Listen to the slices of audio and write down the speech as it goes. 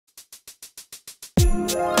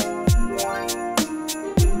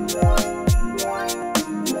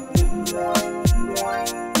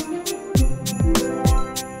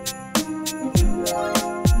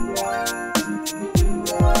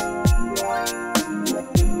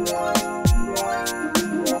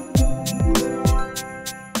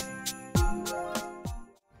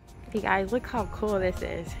Guys, look how cool this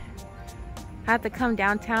is. I have to come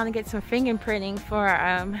downtown and get some fingerprinting for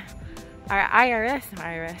our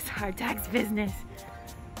our tax business.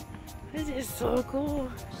 This is so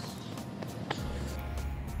cool.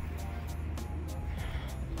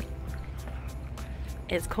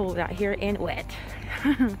 It's cold out here and wet.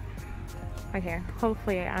 Okay,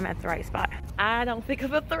 hopefully I'm at the right spot. I don't think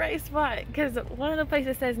I'm at the right spot because one of the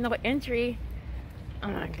places says no entry. Oh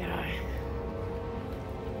my god.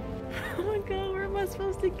 Oh my god, where am I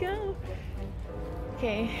supposed to go?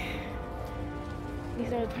 Okay.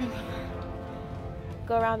 These are the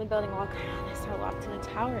go around the building, walk around, and start walk to the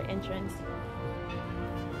tower entrance.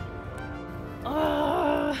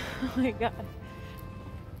 Oh my god.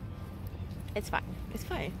 It's fine. It's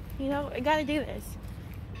fine. You know, I gotta do this.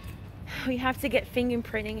 We have to get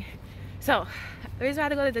fingerprinting. So the reason I had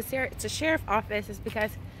to go to the sheriff's office is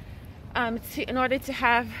because in order to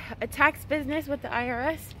have a tax business with the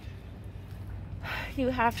IRS, you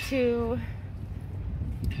have to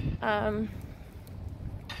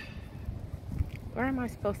where am I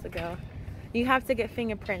supposed to go? You have to get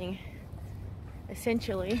fingerprinting,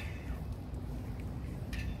 essentially.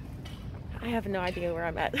 I have no idea where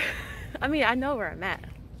I'm at. I mean, I know where I'm at,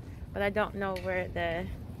 but I don't know where the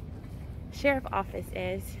sheriff office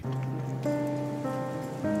is.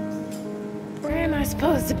 Where am I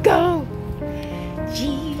supposed to go?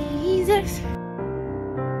 Jesus.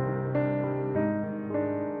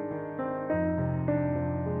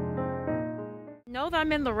 Know that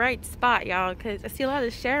I'm in the right spot, y'all, because I see a lot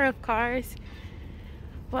of sheriff cars.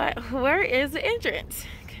 But where is the entrance?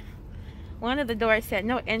 One of the doors said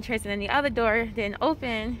no entrance, and then the other door didn't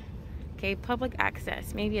open. Okay, public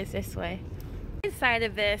access. Maybe it's this way. The side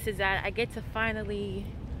of this is that I get to finally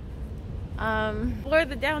explore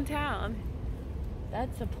the downtown.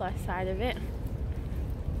 That's a plus side of it.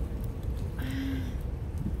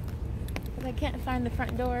 But I can't find the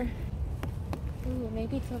front door. Ooh,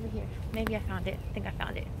 maybe it's over here. Maybe I found it. I think I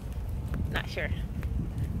found it. Not sure.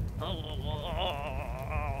 I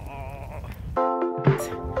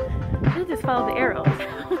should just follow the arrows.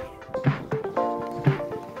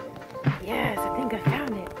 Yes, I think I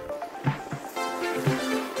found it.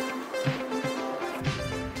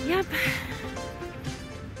 Yep.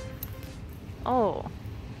 Oh.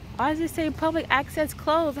 Why does it say public access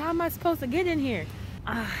closed? How am I supposed to get in here?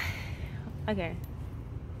 Okay.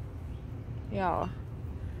 Y'all.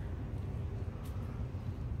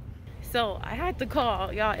 So I had to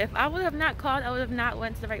call, y'all. If I would have not called, I would have not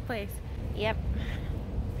went to the right place. Yep.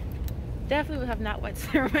 Definitely would have not went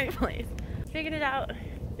to the right place. Figured it out.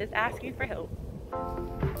 Just asking for help.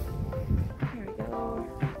 Here we go.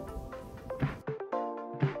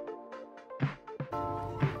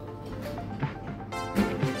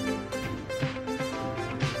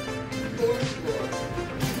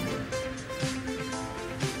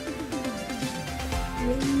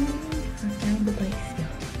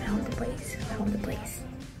 Found the place.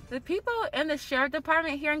 The people in the sheriff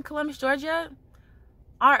department here in Columbus, Georgia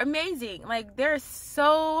are amazing. Like, they're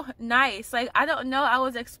so nice. Like, I don't know, I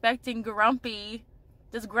was expecting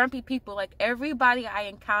just grumpy people. Like, everybody I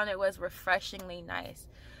encountered was refreshingly nice,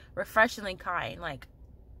 refreshingly kind. Like,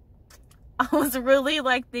 I was really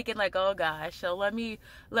like thinking like, oh gosh, so let me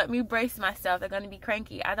brace myself. They're gonna be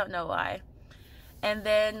cranky. I don't know why. And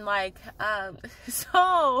then like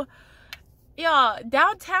so y'all,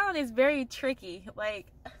 downtown is very tricky. Like,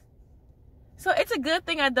 so it's a good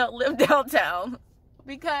thing I don't live downtown,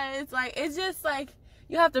 because like it's just like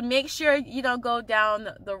you have to make sure you don't go down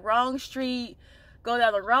the wrong street, go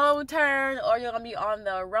down the wrong turn, or you're gonna be on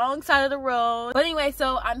the wrong side of the road. But anyway,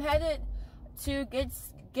 so I'm headed to get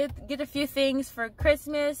a few things for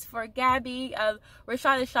Christmas for Gabby.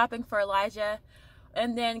 Rashad is shopping for Elijah,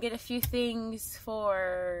 and then get a few things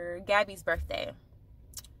for Gabby's birthday.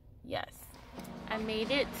 Yes, I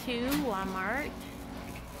made it to Walmart,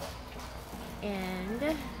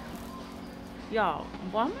 and y'all,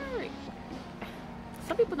 Walmart,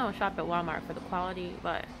 some people don't shop at Walmart for the quality,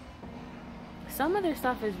 but some of their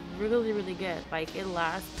stuff is really, really good. Like, it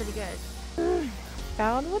lasts pretty good.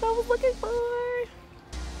 Found what I was looking for.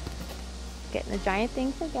 Getting a giant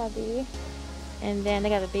thing for Gabby, and then I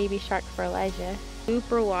got a baby shark for Elijah.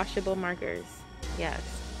 Super washable markers. Yes.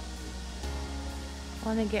 I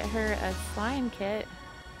want to get her a slime kit.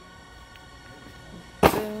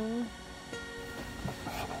 Boom.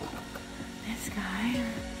 This guy.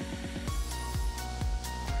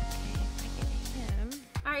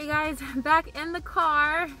 Alright guys, back in the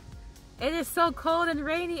car. It is so cold and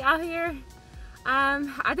rainy out here.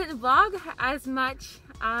 I didn't vlog as much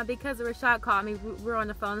because Rashad called me. We were on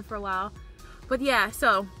the phone for a while. But yeah,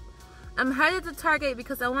 so I'm headed to Target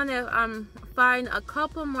because I want to find a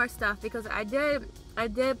couple more stuff, because I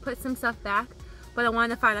did put some stuff back, but I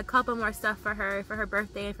wanted to find a couple more stuff for her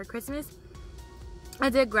birthday and for Christmas. I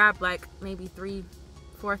did grab like maybe 3-4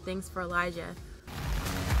 things for Elijah.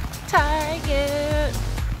 Target.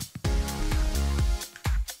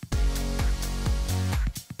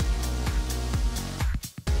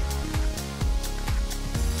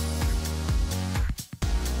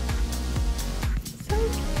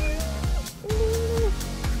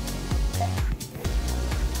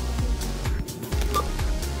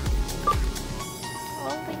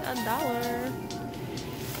 $1.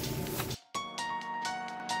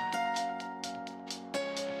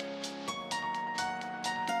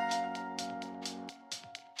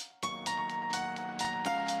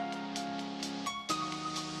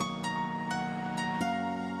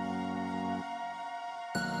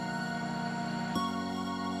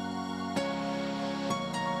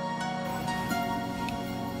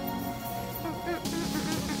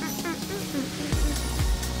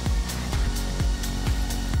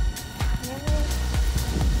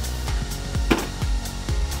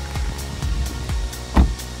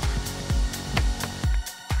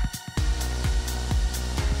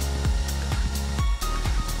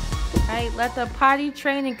 Let the potty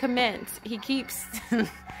training commence. He keeps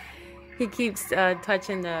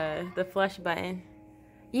touching the flush button.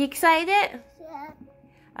 You excited? Yeah.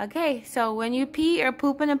 Okay, so when you pee or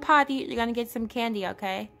poop in a potty, you're gonna get some candy,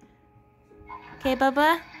 okay? Okay,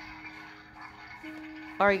 Bubba?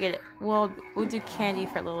 Or you get it. We'll do candy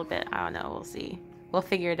for a little bit. I don't know. We'll see. We'll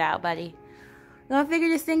figure it out, buddy. You gonna figure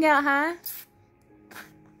this thing out, huh?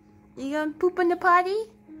 You gonna poop in the potty?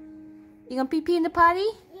 You gonna pee in the potty?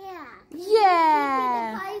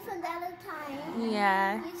 Yeah. From the other time.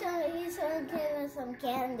 Yeah. You should give us some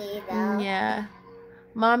candy though. Yeah.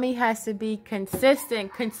 Mommy has to be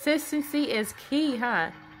consistent. Consistency is key,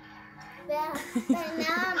 huh? Yeah. But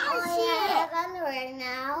now I have underwear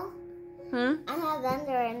now. I have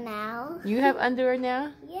underwear now. You have underwear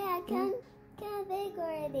now? Yeah, kind of big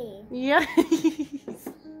already. Yeah.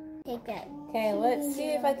 Take that. Okay, let's see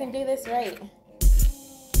if I can do this right.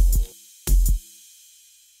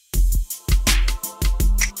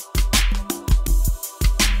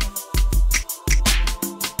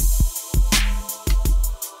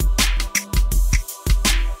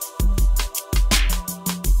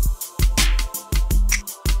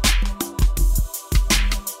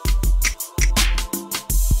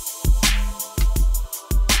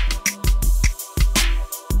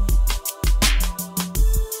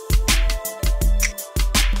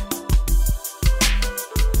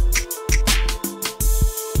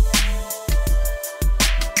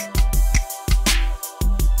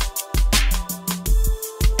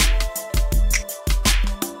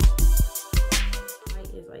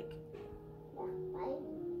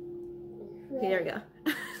 Okay, there we go.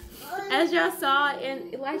 As y'all saw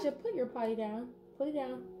in Elijah, put your potty down. Put it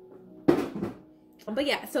down. But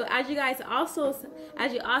yeah, so as you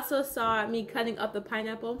also saw me cutting up the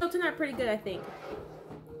pineapple, it turned out pretty good, I think.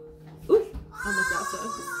 Ooh, almost got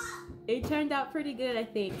some. It turned out pretty good, I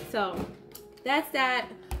think. So that's that.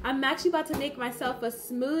 I'm actually about to make myself a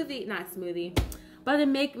smoothie, not smoothie, about to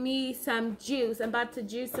make me some juice. I'm about to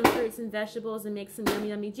juice some fruits and vegetables and make some yummy,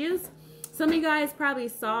 yummy juice. Some of you guys probably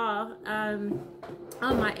saw on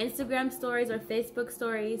my Instagram stories or Facebook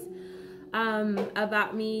stories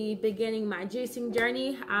about me beginning my juicing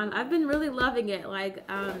journey. I've been really loving it. Like,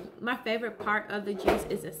 my favorite part of the juice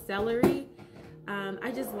is the celery.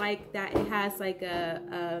 I just like that it has like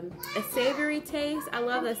a savory taste. I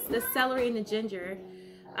love the celery and the ginger.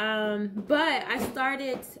 But I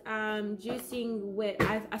started juicing with,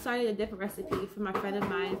 I started a different recipe from a friend of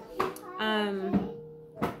mine.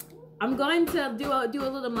 I'm going to do a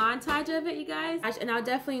little montage of it, you guys, and I'll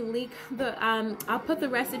definitely link the I'll put the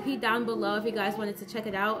recipe down below if you guys wanted to check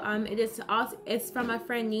it out. It's from my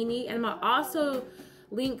friend Nini, and I'll also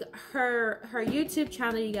link her YouTube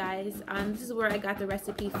channel, you guys. This is where I got the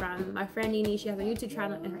recipe from. My friend Nini, she has a YouTube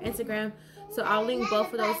channel and her Instagram, so I'll link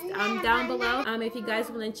both of those down below if you guys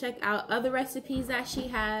want to check out other recipes that she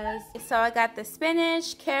has. So I got the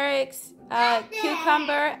spinach, carrots,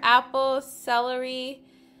 cucumber, apples, celery,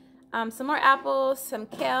 some more apples, some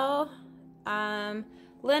kale,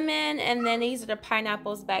 lemon, and then these are the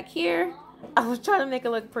pineapples back here. I was trying to make it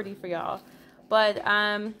look pretty for y'all, but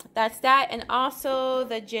that's that, and also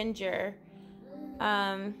the ginger.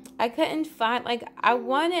 I couldn't find, like, I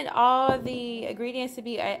wanted all the ingredients to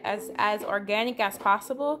be as organic as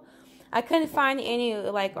possible. I couldn't find any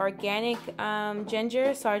like organic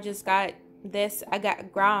ginger, so I just got this, I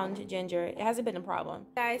got ground ginger. It hasn't been a problem.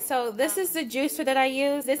 Guys, so this is the juicer that I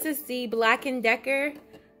use. This is the Black & Decker.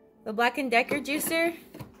 The Black & Decker juicer.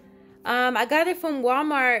 I got it from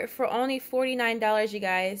Walmart for only $49, you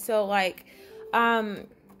guys. So like, the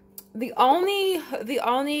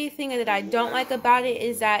only thing that I don't like about it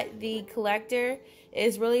is that the collector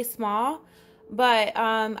is really small. But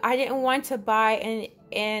I didn't want to buy an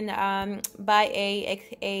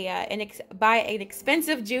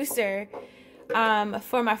expensive juicer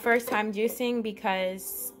for my first time juicing,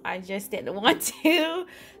 because I just didn't want to.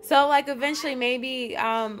 So like eventually, maybe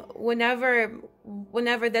whenever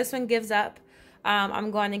this one gives up, I'm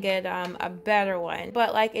going to get a better one.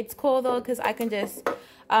 But like, it's cool though, because I can just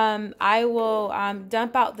I will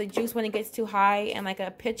dump out the juice when it gets too high in like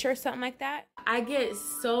a pitcher or something like that. I get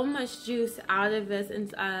so much juice out of this,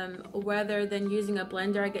 and rather than using a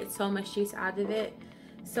blender, I get so much juice out of it.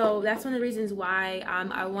 So that's one of the reasons why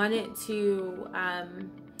I wanted to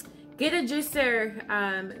get a juicer.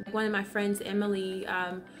 One of my friends, Emily,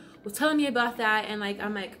 was telling me about that, and like,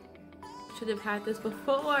 I'm like, should have had this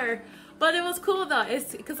before. But it was cool though.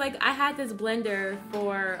 It's because like, I had this blender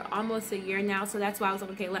for almost a year now, so that's why I was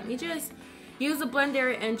like, okay, let me just use a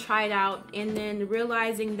blender and try it out. And then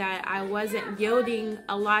realizing that I wasn't yielding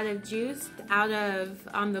a lot of juice out of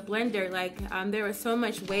the blender, like there was so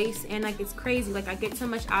much waste, and like, it's crazy, like I get so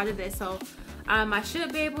much out of this. So I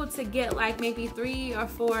should be able to get like maybe 3 or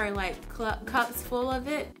 4 like cups full of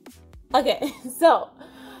it. Okay, so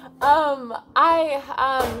I'm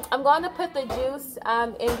going to put the juice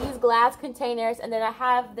in these glass containers, and then I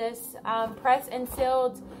have this pressed and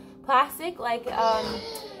sealed plastic, like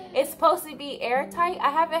it's supposed to be airtight. I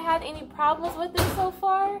haven't had any problems with it so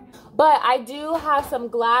far, but I do have some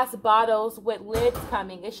glass bottles with lids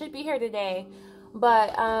coming. It should be here today,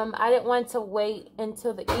 but I didn't want to wait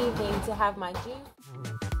until the evening to have my juice.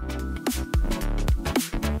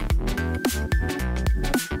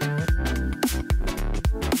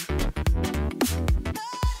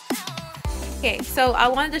 Okay, so I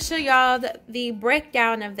wanted to show y'all the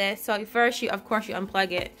breakdown of this. So first, of course you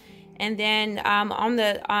unplug it, and then on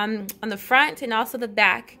the front and also the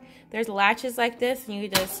back, there's latches like this, and you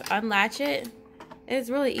just unlatch it.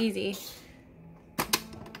 It's really easy.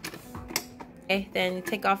 Okay, then you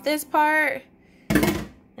take off this part, and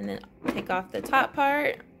then take off the top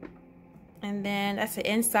part, and then that's the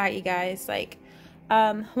inside, you guys. Like,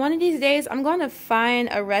 one of these days, I'm going to find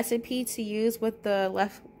a recipe to use with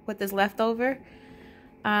this leftover,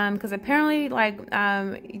 because apparently like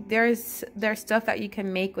there's stuff that you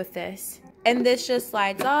can make with this, and this just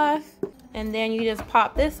slides off, and then you just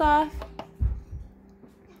pop this off,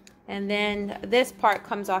 and then this part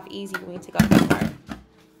comes off easy when you take off that part,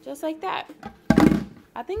 just like that.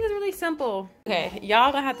 I think it's really simple. Okay,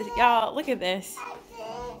 y'all gonna have to, y'all look at this.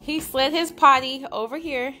 He slid his potty over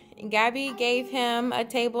here, and Gabby gave him a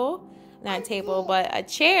table, not a table, but a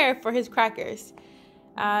chair for his crackers.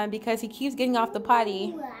 Because he keeps getting off the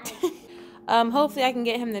potty. Hopefully I can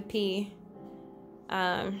get him to pee.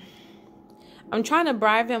 I'm trying to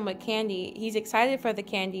bribe him with candy. He's excited for the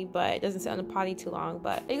candy, but it doesn't sit on the potty too long.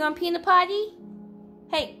 But are you gonna pee in the potty?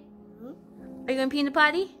 Hey, are you gonna pee in the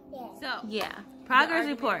potty? Yeah. So yeah, progress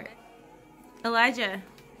report. Elijah,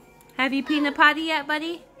 have you peed in the potty yet,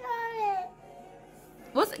 buddy?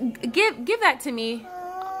 What's give that to me?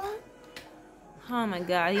 Oh my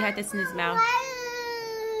God, he had this in his mouth.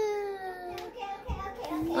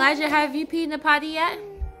 Elijah, have you peed in the potty yet?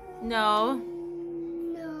 No.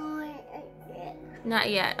 No, not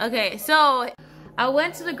yet. Okay, so I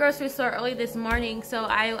went to the grocery store early this morning, so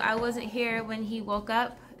I wasn't here when he woke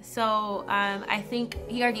up. So I think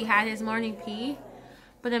he already had his morning pee,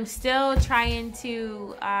 but I'm still trying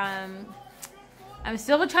to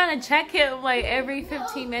check him like every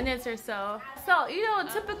 15 minutes or so. So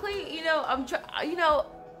typically, I'm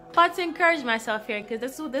about to encourage myself here, because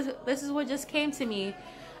this is what just came to me.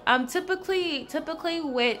 Typically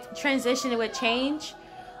with transition and with change,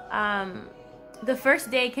 the first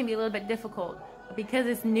day can be a little bit difficult because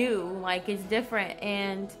it's new, like it's different,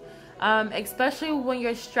 and especially when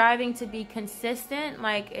you're striving to be consistent,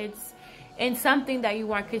 like it's in something that you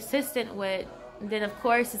weren't consistent with, then of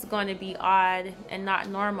course it's going to be odd and not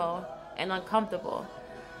normal and uncomfortable.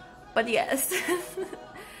 But yes.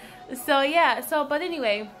 But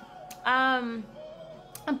anyway, I'm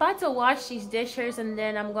about to wash these dishes, and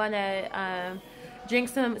then I'm gonna drink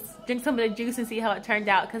some of the juice and see how it turned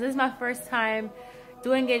out, because this is my first time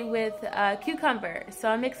doing it with cucumber, so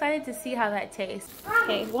I'm excited to see how that tastes.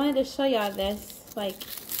 Okay, wanted to show y'all this. Like,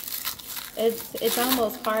 it's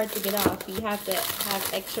almost hard to get off. You have to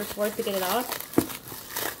have extra force to get it off.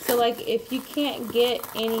 So like if you can't get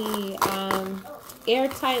any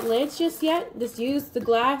airtight lids just yet, just use the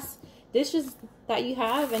glass dishes that you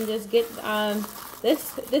have and just get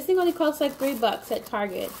this thing only costs like $3 at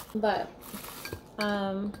Target. But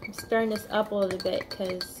I'm stirring this up a little bit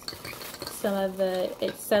because some of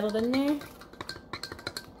it's settled in there.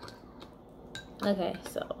 Okay,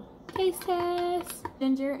 so taste test.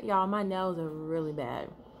 Ginger, y'all, my nails are really bad.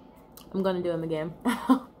 I'm gonna do them again.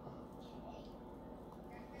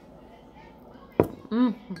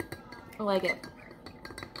 I like it.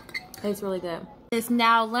 It's really good. It's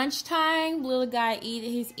now lunchtime. Little guy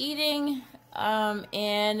he's eating.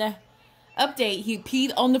 And update, he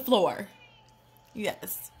peed on the floor.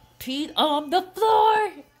 Yes, peed on the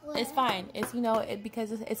floor. It's fine. It's, you know,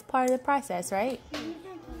 because it's part of the process, right?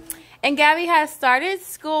 And Gabby has started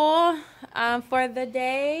school for the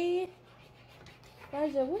day.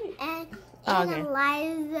 Elijah, what are you? And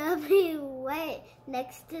Elijah went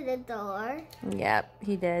next to the door. Yep,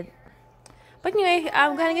 he did. But anyway,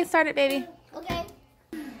 I'm gonna get started, baby. Okay.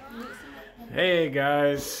 Hey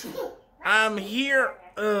guys, I'm here.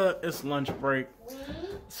 It's lunch break,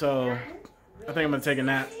 so I think I'm gonna take a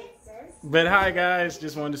nap. But hi guys,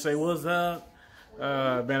 just wanted to say what's up.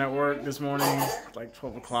 Been at work this morning, like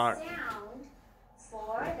 12 o'clock.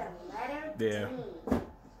 Yeah, I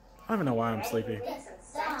don't even know why I'm sleepy.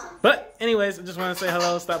 But anyways, I just want to say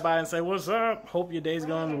hello, stop by and say what's up. Hope your day's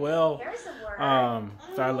going well. Sorry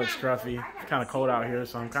I look scruffy. It's kind of cold out here,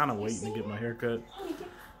 so I'm kind of waiting to get my hair cut.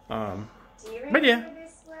 But yeah.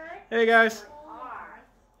 Hey guys.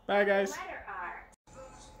 Bye guys.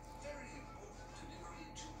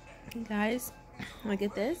 Guys, look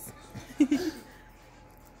at this.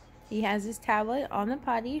 He has his tablet on the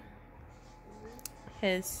potty.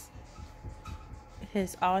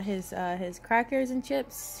 All his crackers and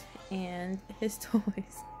chips and his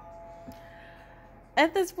toys.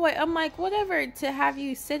 At this point, I'm like, whatever, to have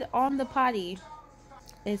you sit on the potty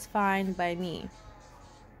is fine by me.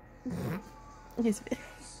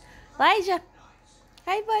 Elijah,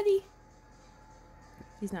 hi buddy.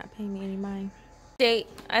 He's not paying me any mind.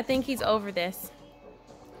 I think he's over this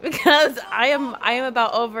because I am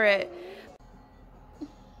about over it.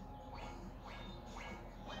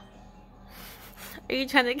 Are you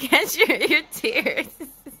trying to catch your tears?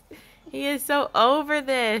 He is so over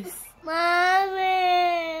this.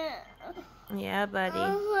 Mommy. Yeah, buddy.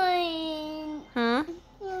 I'm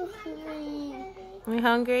You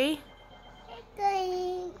hungry?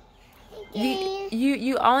 hungry.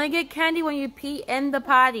 You only get candy when you pee in the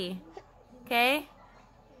potty. Okay?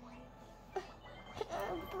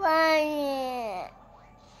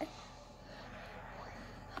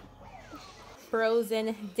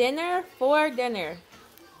 Frozen dinner for dinner.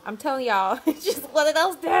 I'm telling y'all, it's just one of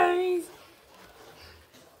those days.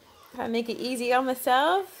 Try to make it easy on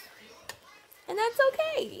myself. And that's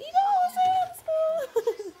okay. You know what I'm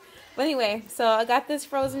saying? But anyway, so I got this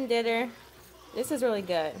frozen dinner. This is really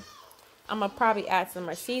good. I'm going to probably add some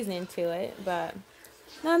more seasoning to it, but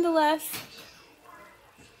nonetheless.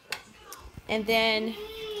 And then,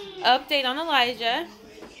 update on Elijah.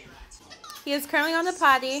 He is currently on the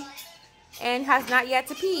potty and has not yet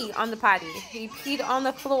to pee on the potty. He peed on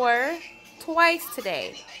the floor twice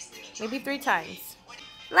today. Maybe 3 times.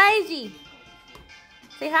 Elijah,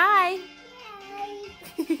 say hi.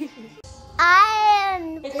 I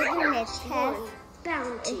am doing a test.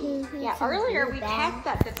 Yeah, earlier we tested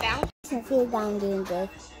that the bounce. I feel down doing this.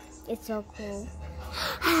 It's so cool.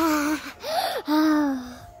 Can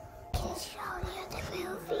I show you the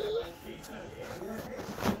movie?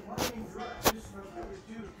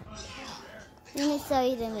 Let me show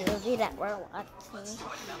you the movie that we're watching.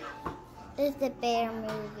 It's the bear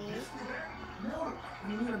movie. No,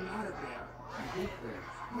 you're not a bear.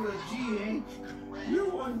 You're a G, ain't you? You're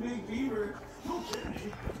one big beaver.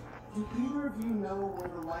 Okay. Do either of you know where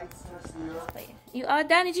the lights touch the earth? You all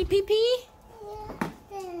done? Did you pee pee?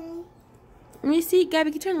 Yeah. Let me see.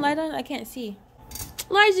 Gabby, can you turn the light on? I can't see.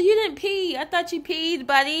 Elijah, you didn't pee. I thought you peed,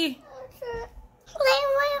 buddy.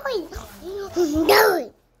 Wait.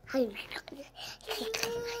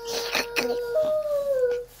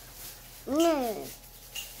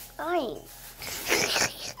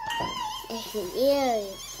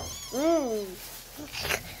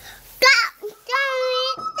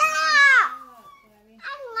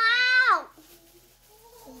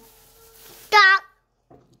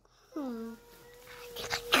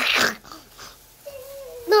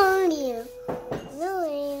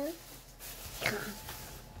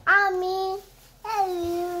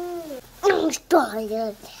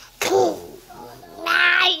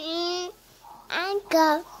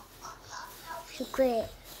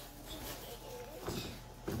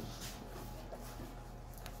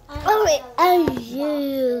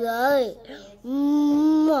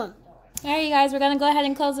 Alright, you guys, we're gonna go ahead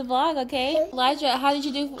and close the vlog, okay? Elijah, how did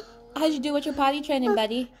you do with your potty training,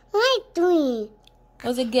 buddy?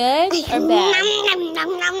 Was it good or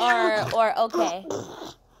bad? Or okay?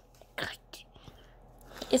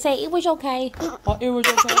 You say it was okay. Oh, it was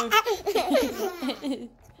okay.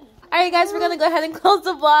 Alright guys, we're going to go ahead and close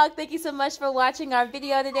the vlog. Thank you so much for watching our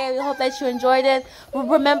video today. We hope that you enjoyed it.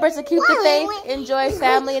 Remember to keep the faith, enjoy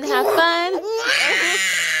family, and have fun.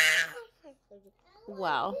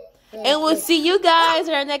 Wow. And we'll see you guys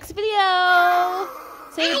in our next video.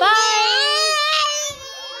 Say bye.